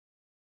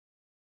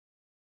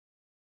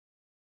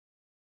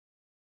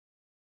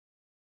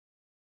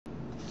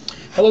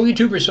Hello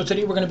YouTubers, so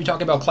today we're going to be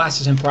talking about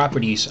classes and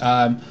properties.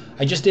 I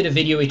just did a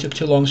video, it took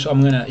too long, so I'm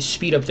going to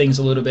speed up things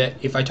a little bit.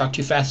 If I talk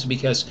too fast, it's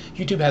because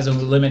YouTube has a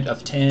limit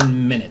of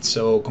 10 minutes,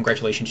 so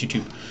congratulations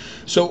YouTube.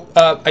 So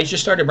I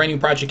just started a brand new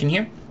project in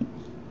here.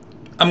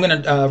 I'm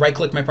going to right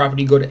click my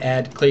property, go to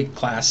add, click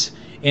class,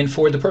 and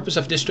for the purpose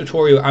of this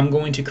tutorial I'm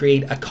going to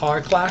create a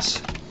car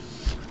class.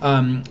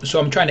 So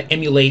I'm trying to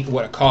emulate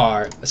what a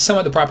car, some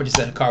of the properties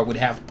that a car would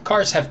have.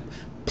 Cars have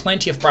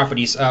plenty of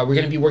properties. We're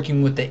going to be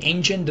working with the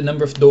engine, the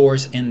number of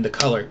doors, and the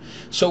color.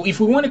 So if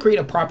we want to create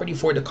a property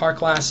for the car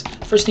class,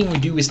 first thing we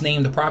do is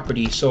name the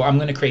property. So I'm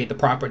going to create the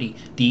property,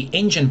 the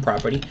engine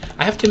property.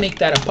 I have to make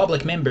that a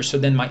public member so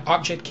then my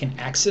object can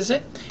access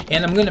it,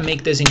 and I'm going to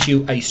make this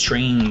into a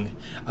string.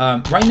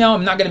 Right now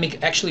I'm not going to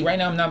make, actually right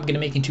now I'm not going to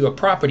make into a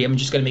property, I'm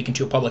just going to make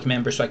into a public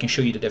member so I can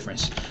show you the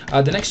difference.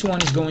 The next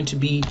one is going to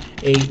be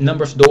a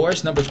number of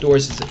doors. Number of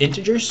doors is an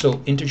integer,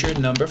 so integer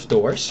number of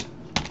doors.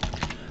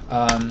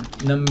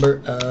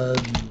 Number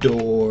of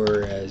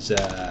doors,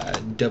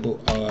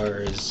 double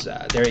R's,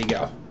 there you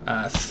go.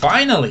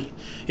 Finally,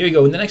 here we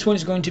go. And the next one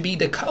is going to be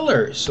the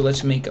color. So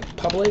let's make a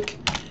public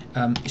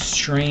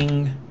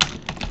string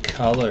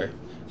color.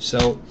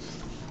 So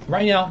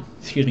right now,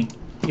 excuse me,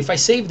 if I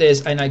save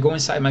this and I go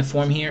inside my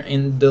form here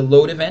in the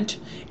load event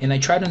and I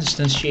try to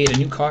instantiate a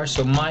new car,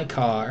 so my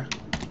car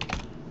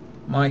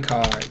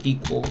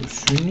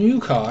equals new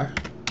car.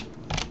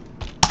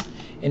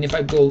 And if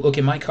I go look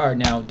at my car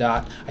now,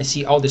 I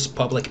see all these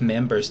public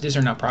members. These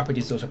are not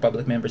properties, those are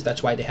public members.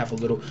 That's why they have a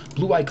little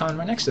blue icon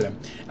right next to them.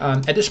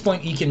 At this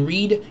point, you can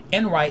read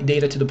and write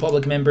data to the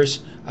public members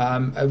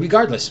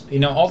regardless. You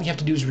know, all you have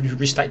to do is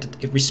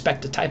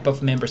respect the type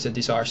of members that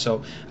these are.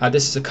 So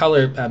this is a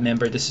color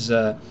member. This is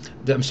a,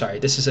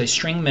 this is a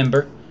string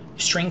member,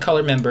 string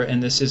color member,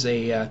 and this is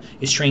a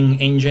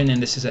string engine,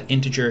 and this is an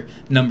integer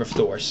number of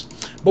doors.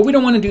 But we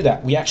don't want to do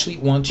that. We actually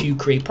want to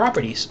create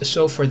properties.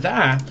 So for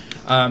that,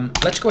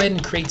 let's go ahead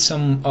and create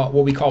some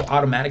what we call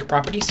automatic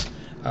properties.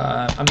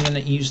 I'm going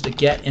to use the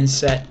get and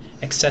set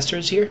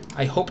accessors here.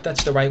 I hope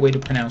that's the right way to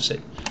pronounce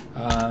it.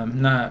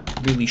 I'm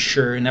not really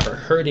sure. Never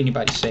heard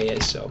anybody say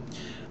it. So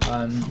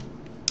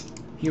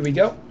here we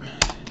go.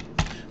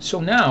 So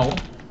now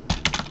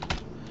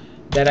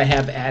that I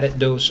have added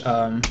those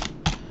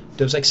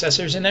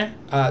accessors in there,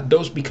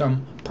 those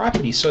become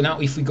properties. So now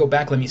if we go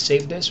back, let me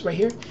save this right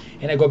here,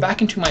 and I go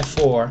back into my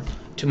form,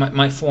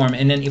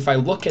 and then if I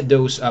look at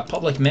those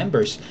public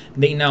members,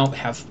 they now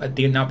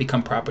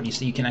become properties.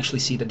 So you can actually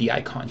see that the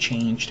icon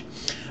changed.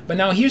 But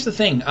now here's the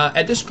thing.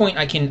 At this point,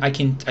 I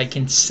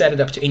can set it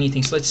up to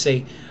anything. So let's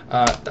say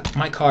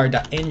my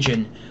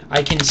car.engine.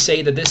 I can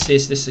say that this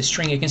is a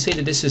string. I can say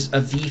that this is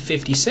a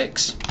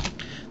V56.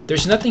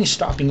 There's nothing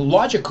stopping.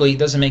 Logically, it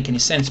doesn't make any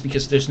sense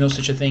because there's no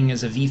such a thing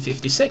as a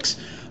V56.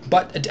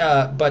 But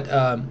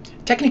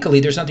technically,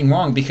 there's nothing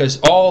wrong because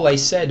all I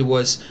said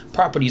was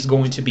property is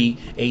going to be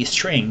a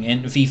string,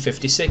 and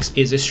V56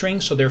 is a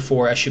string, so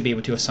therefore I should be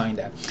able to assign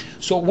that.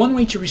 So one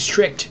way to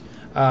restrict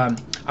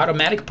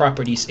automatic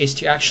properties is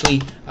to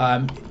actually,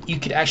 you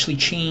could actually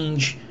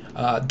change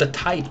the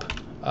type.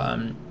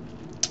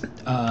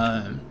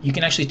 You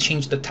can actually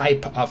change the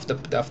type of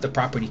the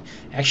property.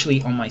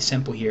 Actually, on my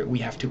sample here, we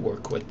have to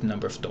work with the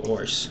number of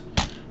doors.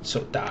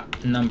 So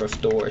that number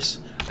of doors,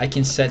 I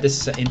can set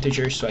this as an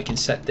integer, so I can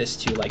set this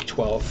to like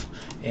 12.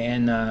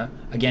 And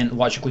again,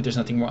 logically, there's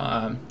nothing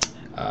wrong.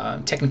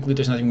 Technically,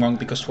 there's nothing wrong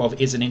because 12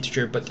 is an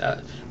integer,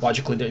 but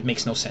logically, it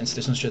makes no sense.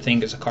 There's no such a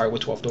thing as a car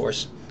with 12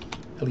 doors.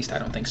 At least I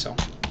don't think so.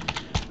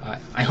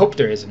 I hope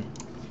there isn't.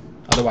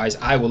 Otherwise,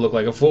 I will look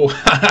like a fool.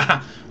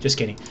 Just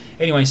kidding.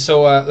 Anyway,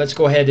 so let's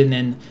go ahead and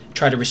then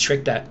try to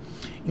restrict that.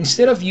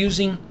 Instead of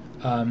using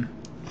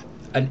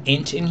an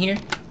int in here,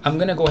 I'm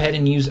going to go ahead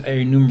and use an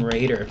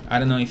enumerator. I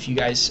don't know if you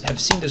guys have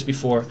seen this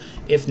before.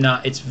 If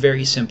not, it's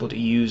very simple to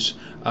use.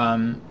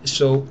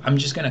 So I'm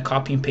just going to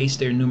copy and paste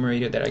the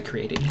enumerator that I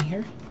created in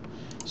here.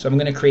 So I'm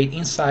going to create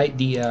inside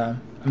the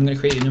I'm going to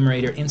create an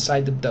enumerator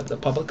inside the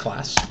public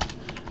class,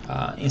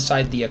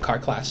 inside the car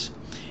class.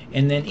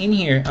 And then in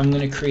here, I'm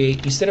going to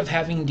create, instead of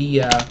having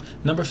the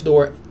number of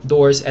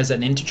doors as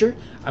an integer,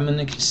 I'm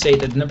going to say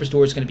that the number of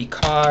doors is going to be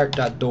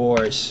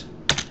car.doors,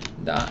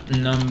 the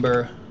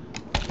number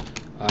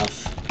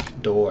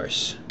of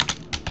doors.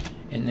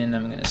 And then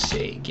I'm going to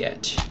say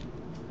get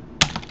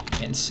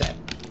and set.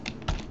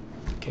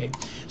 Okay,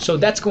 so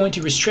that's going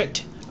to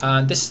restrict.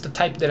 This is the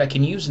type that I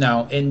can use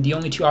now, and the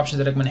only two options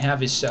that I'm going to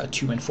have is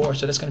 2 and 4,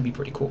 so that's going to be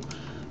pretty cool. I'm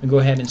going to go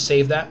ahead and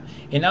save that.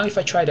 And now if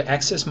I try to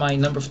access my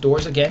number of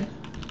doors again,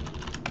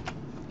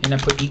 and I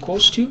put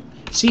equals to,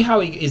 see how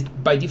it is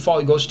by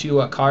default it goes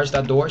to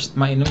cars.doors,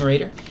 my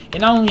enumerator,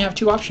 and I only have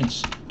two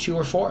options, 2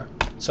 or 4.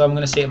 So I'm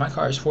going to say my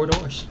car is 4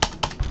 doors.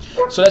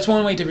 So that's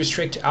one way to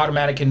restrict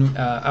automatic and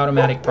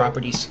automatic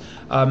properties.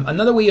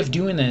 Another way of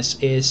doing this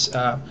is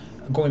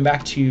going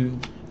back to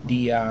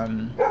the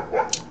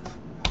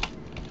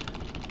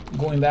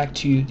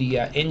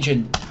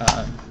engine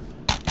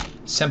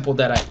sample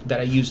that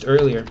I used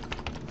earlier.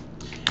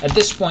 At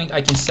this point,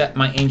 I can set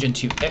my engine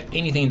to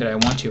anything that I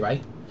want to,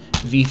 right?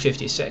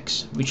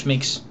 V56, which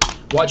makes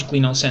logically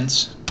no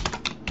sense.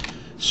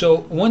 So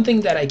one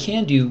thing that I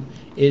can do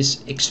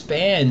is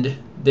expand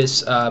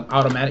this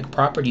automatic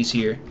properties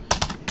here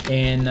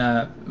and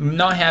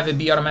not have it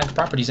be automatic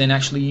properties and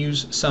actually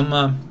use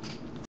some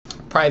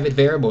private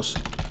variables.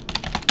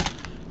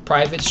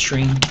 Private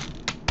string,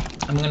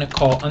 I'm going to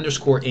call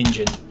underscore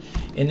engine.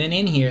 And then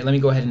in here, let me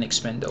go ahead and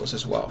expand those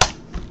as well.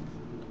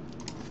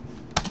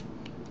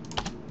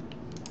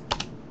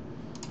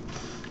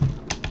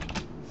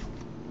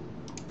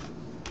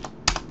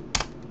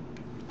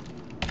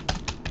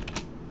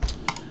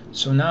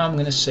 So now I'm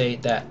going to say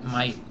that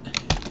my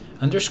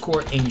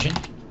underscore engine,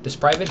 this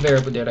private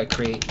variable that I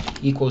create,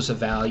 equals a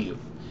value.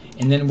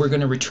 And then we're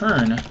going to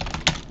return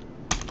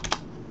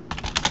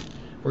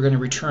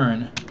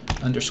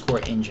underscore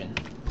engine.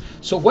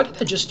 So what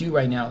did I just do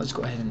right now? Let's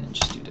go ahead and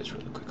just do this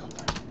really quick. Hold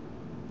on.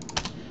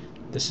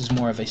 This is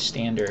more of a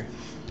standard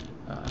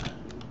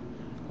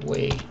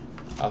way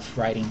of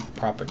writing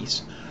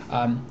properties.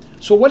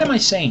 So what am I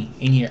saying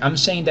in here? I'm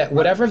saying that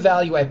whatever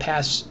value I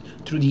pass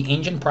through the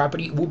engine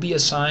property will be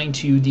assigned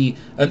to the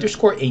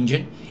underscore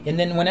engine, and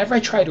then whenever I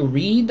try to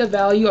read the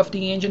value of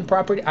the engine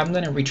property, I'm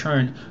going to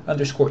return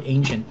underscore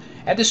engine.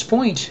 At this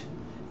point,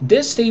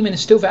 this statement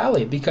is still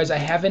valid because I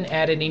haven't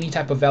added any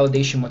type of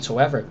validation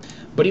whatsoever.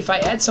 But if I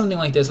add something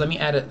like this, let me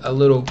add a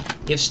little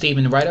if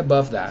statement right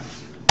above that.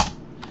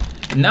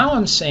 Now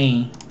I'm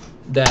saying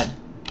that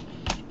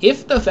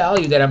if the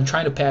value that I'm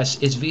trying to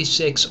pass is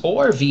v6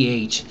 or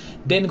v8,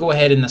 then go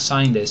ahead and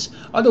assign this.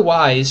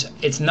 Otherwise,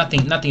 it's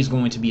nothing's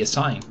going to be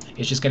assigned.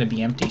 It's just going to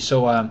be empty.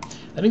 So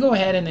let me go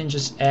ahead and then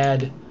just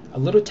add a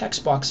little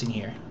text box in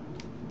here.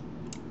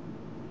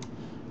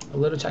 A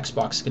little text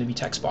box is going to be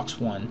text box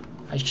 1.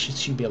 I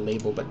should be a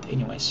label, but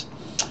anyways.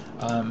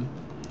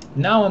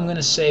 Now I'm going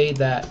to say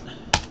that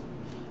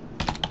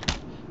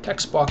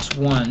text box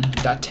 1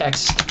 dot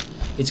text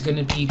is going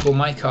to be equal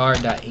my car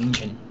dot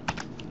engine.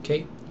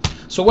 Okay.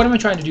 So what am I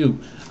trying to do?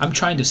 I'm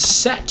trying to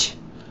set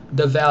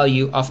the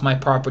value of my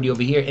property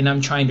over here, and I'm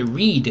trying to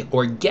read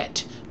or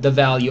get the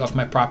value of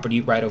my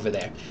property right over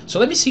there. So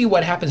let me see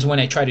what happens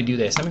when I try to do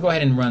this. Let me go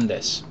ahead and run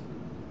this.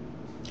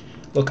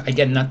 Look, I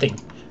get nothing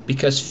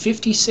because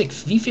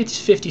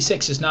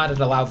v56 is not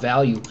an allowed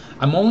value.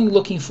 I'm only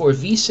looking for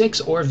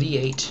v6 or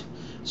v8.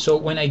 So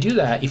when I do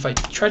that, if I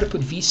try to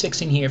put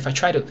v6 in here, if I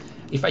try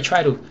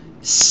to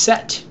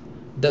set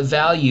the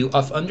value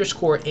of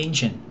underscore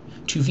engine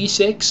to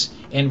v6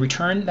 and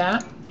return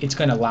that, it's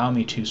going to allow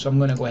me to. So I'm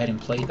going to go ahead and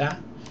play that,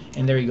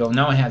 and there you go.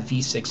 Now I have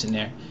v6 in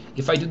there.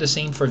 If I do the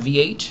same for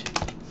v8,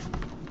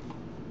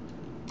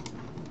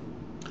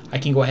 I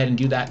can go ahead and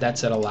do that.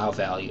 That's an allow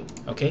value.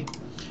 Okay,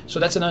 so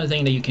that's another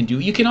thing that you can do.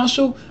 You can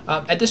also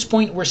at this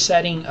point we're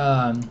setting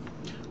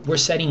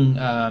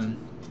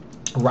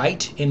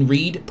write and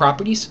read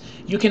properties.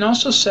 You can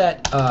also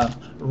set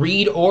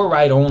read or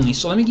write only.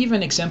 So let me give you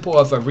an example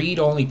of a read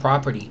only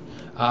property.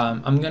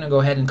 I'm going to go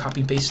ahead and copy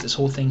and paste this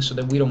whole thing so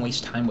that we don't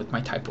waste time with my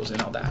typos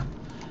and all that.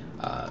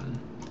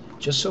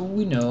 Just so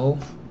we know,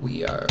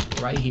 we are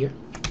right here.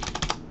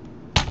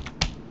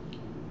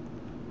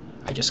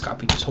 I just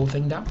copied this whole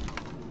thing down.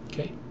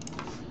 Okay.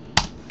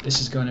 This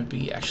is going to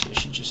be, actually I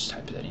should just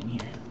type that in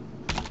here.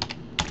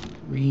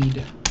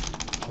 Read,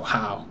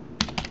 wow.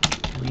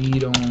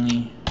 Read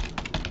only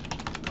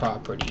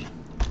property.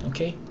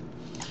 Okay.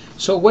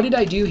 So what did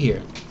I do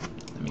here?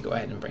 Let me go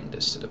ahead and bring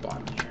this to the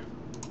bottom here.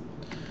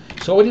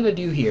 So what did I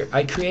do here?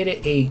 I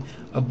created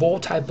a bool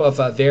type of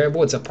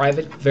variable. It's a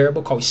private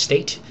variable called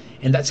state,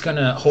 and that's going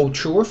to hold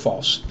true or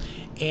false.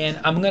 And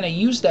I'm going to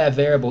use that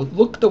variable.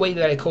 Look the way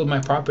that I code my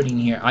property in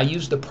here. I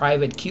use the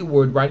private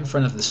keyword right in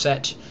front of the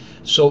set.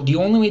 So the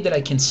only way that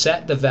I can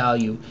set the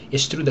value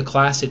is through the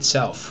class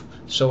itself.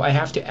 So I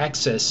have to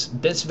access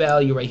this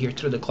value right here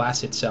through the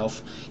class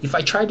itself. If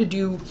I try to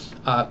do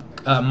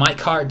my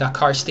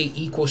car state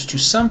equals to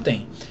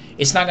something,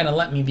 it's not going to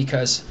let me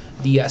because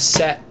the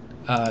set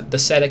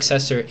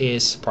accessor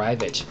is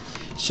private.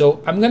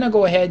 So I'm gonna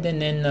go ahead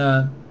and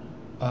then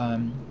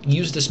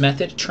use this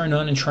method, turn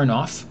on and turn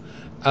off.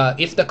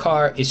 If the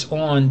car is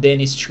on, then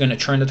it's gonna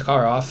turn the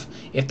car off.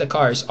 If the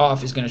car is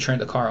off, it's gonna turn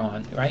the car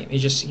on, right?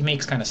 It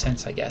makes kind of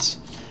sense, I guess.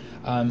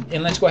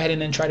 And let's go ahead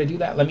and then try to do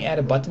that. Let me add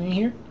a button in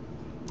here.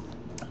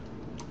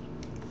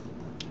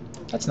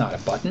 That's not a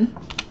button.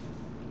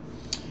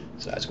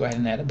 So let's go ahead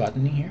and add a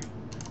button in here.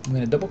 I'm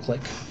gonna double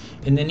click,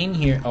 and then in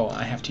here, oh,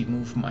 I have to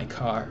move my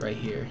car right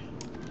here.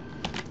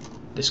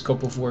 The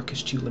scope of work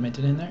is too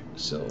limited in there,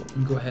 so let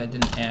me go ahead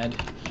and add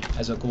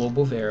as a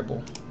global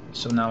variable.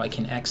 So now I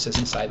can access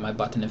inside my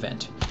button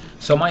event.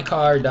 So my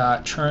car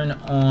dot turn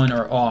on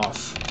or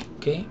off,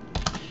 okay?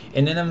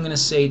 And then I'm going to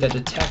say that the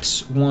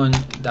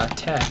text1 dot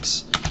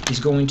text is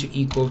going to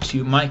equal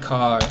to my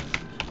car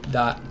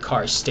dot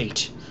car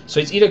state. So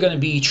it's either going to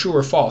be true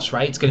or false,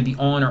 right? It's going to be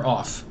on or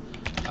off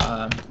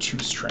to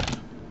string.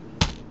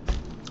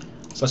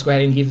 So let's go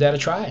ahead and give that a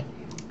try.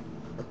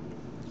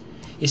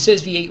 It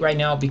says V8 right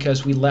now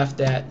because we left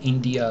that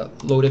in the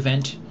load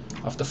event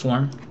of the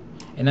form.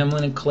 And I'm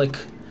going to click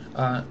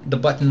the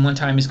button one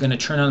time is going to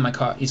turn on my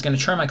car. It's going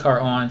to turn my car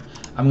on.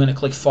 I'm going to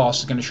click false.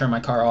 It's going to turn my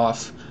car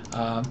off.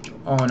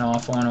 on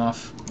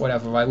off,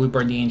 whatever, right? We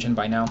burned the engine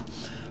by now.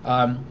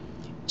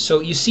 So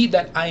you see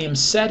that I am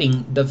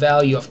setting the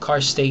value of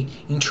car state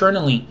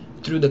internally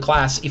through the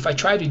class. If I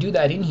try to do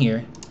that in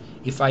here,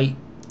 if I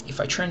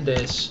turn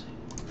this,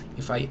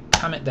 if I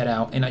comment that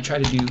out and I try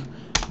to do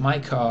my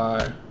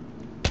car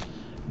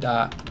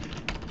dot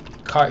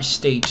car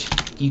state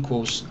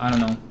equals, I don't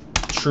know,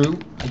 true,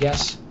 I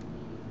guess,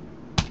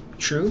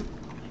 true,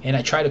 and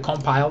I try to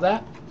compile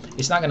that,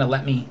 it's not going to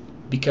let me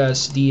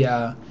because the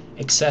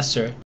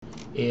accessor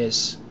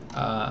is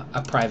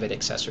a private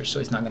accessor, so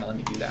it's not going to let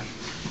me do that.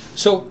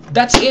 So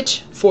that's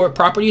it for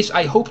properties.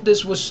 I hope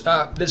this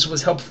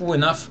was helpful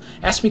enough.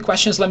 Ask me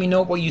questions, let me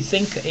know what you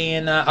think,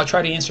 and I'll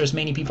try to answer as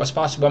many people as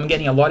possible. I'm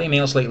getting a lot of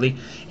emails lately,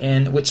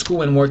 and with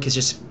school and work,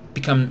 it's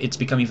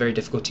becoming very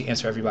difficult to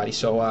answer everybody.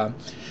 So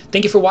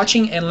thank you for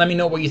watching, and let me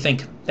know what you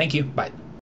think. Thank you. Bye.